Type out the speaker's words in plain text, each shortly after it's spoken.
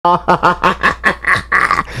Woo!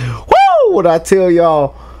 What I tell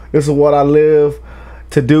y'all, this is what I live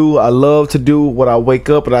to do. I love to do what I wake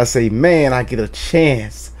up and I say, man, I get a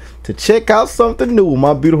chance to check out something new.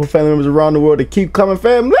 My beautiful family members around the world to keep coming,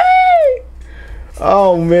 family.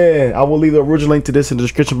 Oh man, I will leave the original link to this in the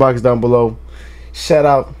description box down below. Shout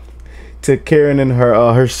out to Karen and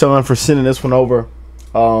her son for sending this one over.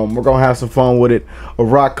 We're gonna have some fun with it. A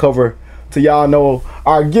rock cover to y'all know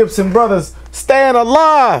our Gibson brothers staying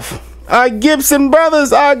alive. Our Gibson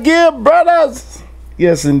brothers, our Gibb brothers.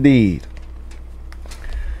 Yes, indeed.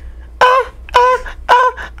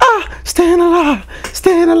 Staying alive,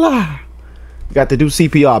 staying alive. We got to do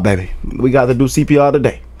CPR, baby. We got to do CPR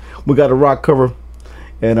today. We got a rock cover,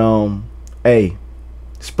 and hey,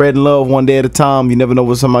 spreading love one day at a time. You never know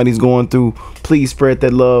what somebody's going through. Please spread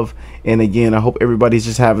that love. And again, I hope everybody's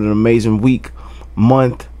just having an amazing week,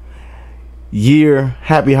 month, year.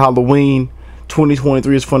 Happy Halloween.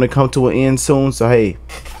 2023 is going to come to an end soon. So hey,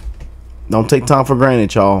 don't take time for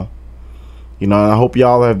granted, y'all. You know, I hope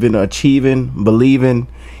y'all have been achieving, believing,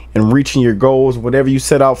 and reaching your goals, whatever you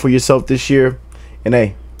set out for yourself this year. And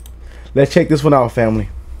hey, let's check this one out, family.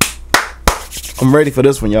 I'm ready for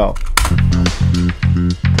this one, y'all.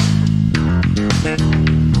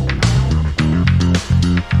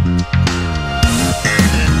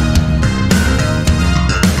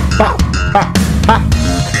 Ha, ha, ha.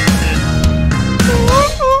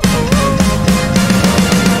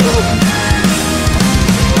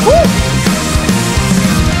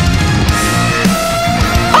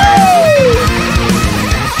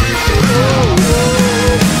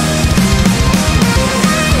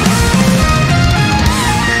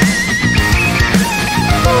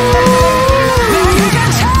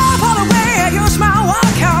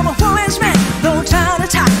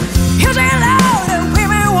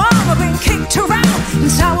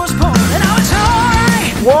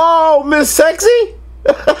 Whoa, Miss Sexy.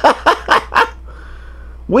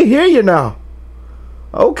 We hear you now.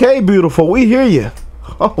 Okay, beautiful, we hear you.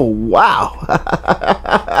 Oh, wow.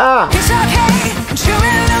 It's okay, you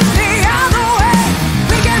will look the other way.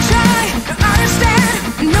 We can try to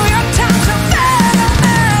understand. New York Times are better.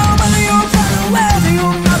 Whether you're better,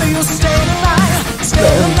 whether you're staying alive,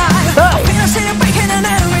 staying alive. We are sitting breaking and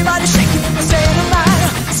everybody shaking. Staying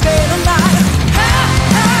alive, staying alive.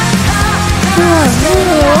 Staying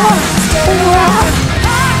alive, staying alive.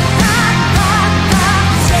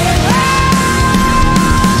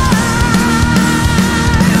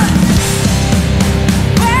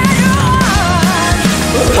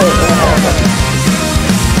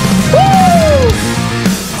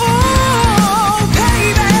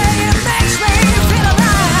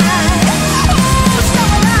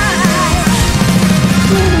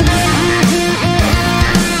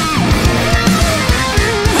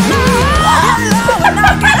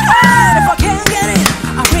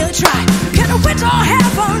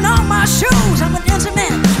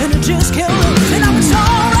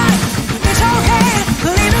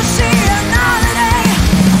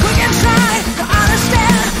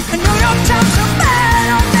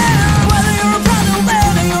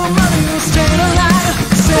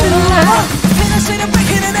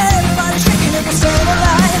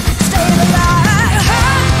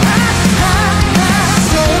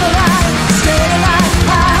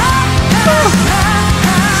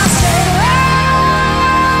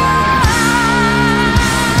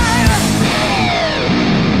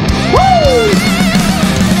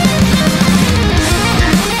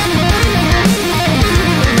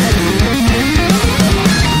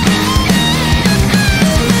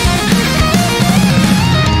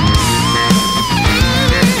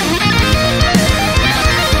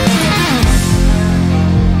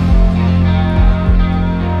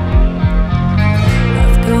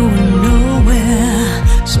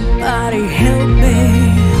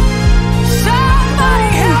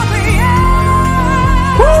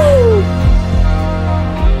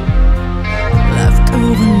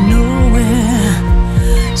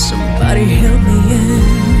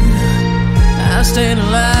 Staying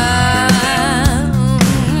alive,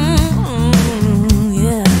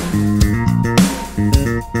 yeah.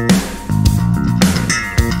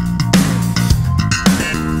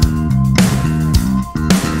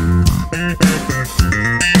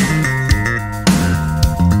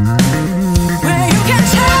 Well, you can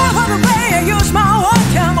tell by the way I use my walk.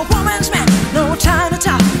 I'm a woman's man, no time to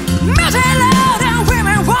talk. Music loud and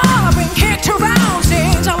women war. I've been kicked around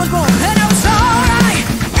since I was born, and I was alright.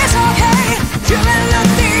 It's okay. You will look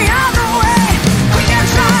the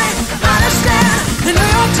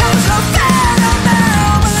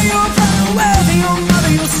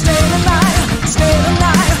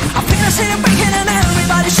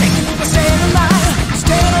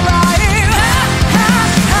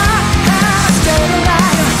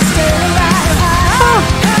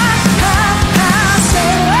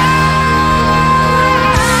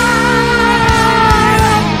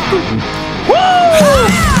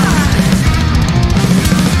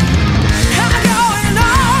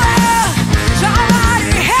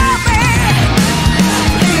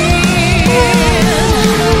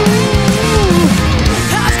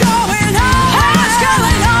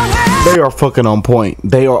They are fucking on point.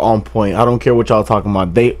 They are on point. I don't care what y'all talking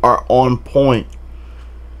about. They are on point.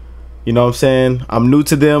 You know what I'm saying? I'm new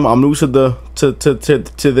to them. I'm new to their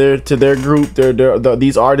group.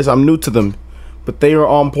 These artists. I'm new to them, but they are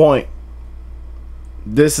on point.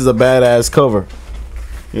 This is a badass cover.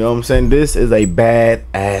 You know what I'm saying? This is a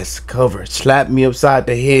badass cover. Slap me upside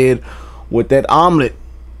the head with that omelet.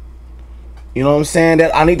 You know what I'm saying?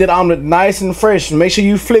 That I need that omelet nice and fresh. Make sure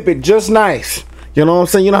you flip it just nice. You know what I'm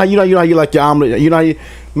saying? You know how you like your omelet. You know how you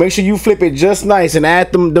make sure you flip it just nice and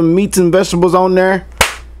add the meats and vegetables on there,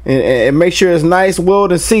 and make sure it's nice,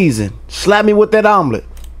 well and seasoned. Slap me with that omelet.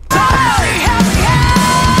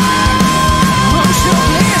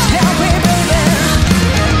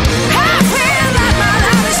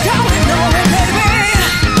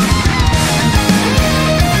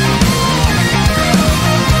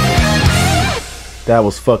 That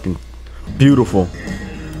was fucking beautiful.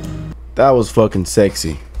 That was fucking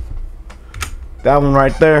sexy. That one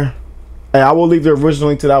right there. Hey, I will leave the original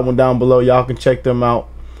link to that one down below. Y'all can check them out.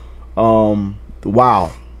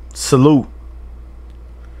 Wow. Salute.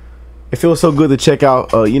 It feels so good to check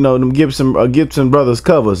out you know, them Gibson Brothers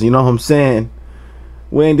covers. You know what I'm saying?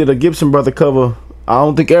 We ain't did a Gibson Brother cover, I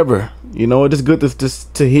don't think, ever. You know, it's good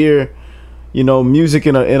to hear, you know, music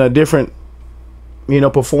in a different, you know,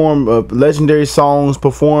 legendary songs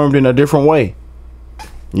performed in a different way.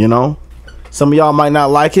 You know, some of y'all might not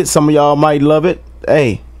like it, some of y'all might love it.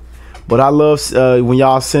 Hey, but I love when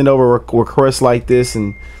y'all send over requests like this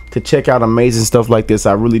and to check out amazing stuff like this.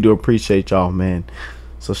 I really do appreciate y'all, man.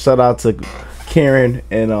 So shout out to Karen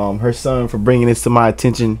and her son for bringing this to my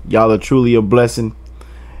attention. Y'all are truly a blessing.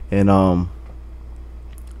 And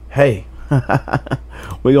hey,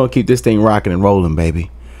 we're gonna keep this thing rocking and rolling, baby.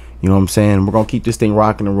 You know what I'm saying? We're gonna keep this thing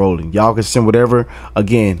rocking and rolling. Y'all can send whatever.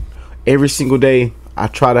 Again, every single day I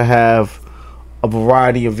try to have a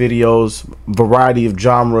variety of videos, variety of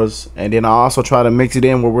genres, and then I also try to mix it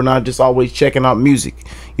in where we're not just always checking out music,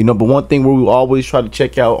 you know. But one thing where we always try to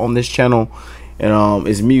check out on this channel and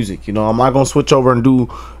is music. You know, I'm not gonna switch over and do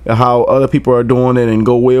how other people are doing it and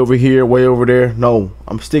go way over here, way over there. No,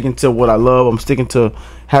 I'm sticking to what I love. I'm sticking to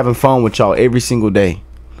having fun with y'all every single day.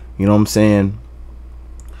 You know what I'm saying?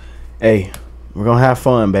 Hey, we're gonna have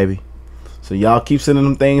fun, baby. So y'all keep sending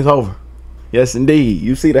them things over. Yes, indeed.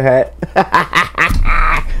 You see the hat.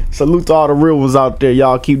 Salute to all the real ones out there.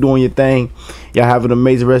 Y'all keep doing your thing. Y'all have an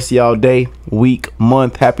amazing rest of y'all day, week,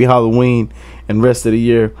 month. Happy Halloween and rest of the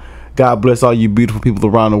year. God bless all you beautiful people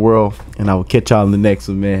around the world. And I will catch y'all in the next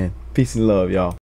one, man. Peace and love, y'all.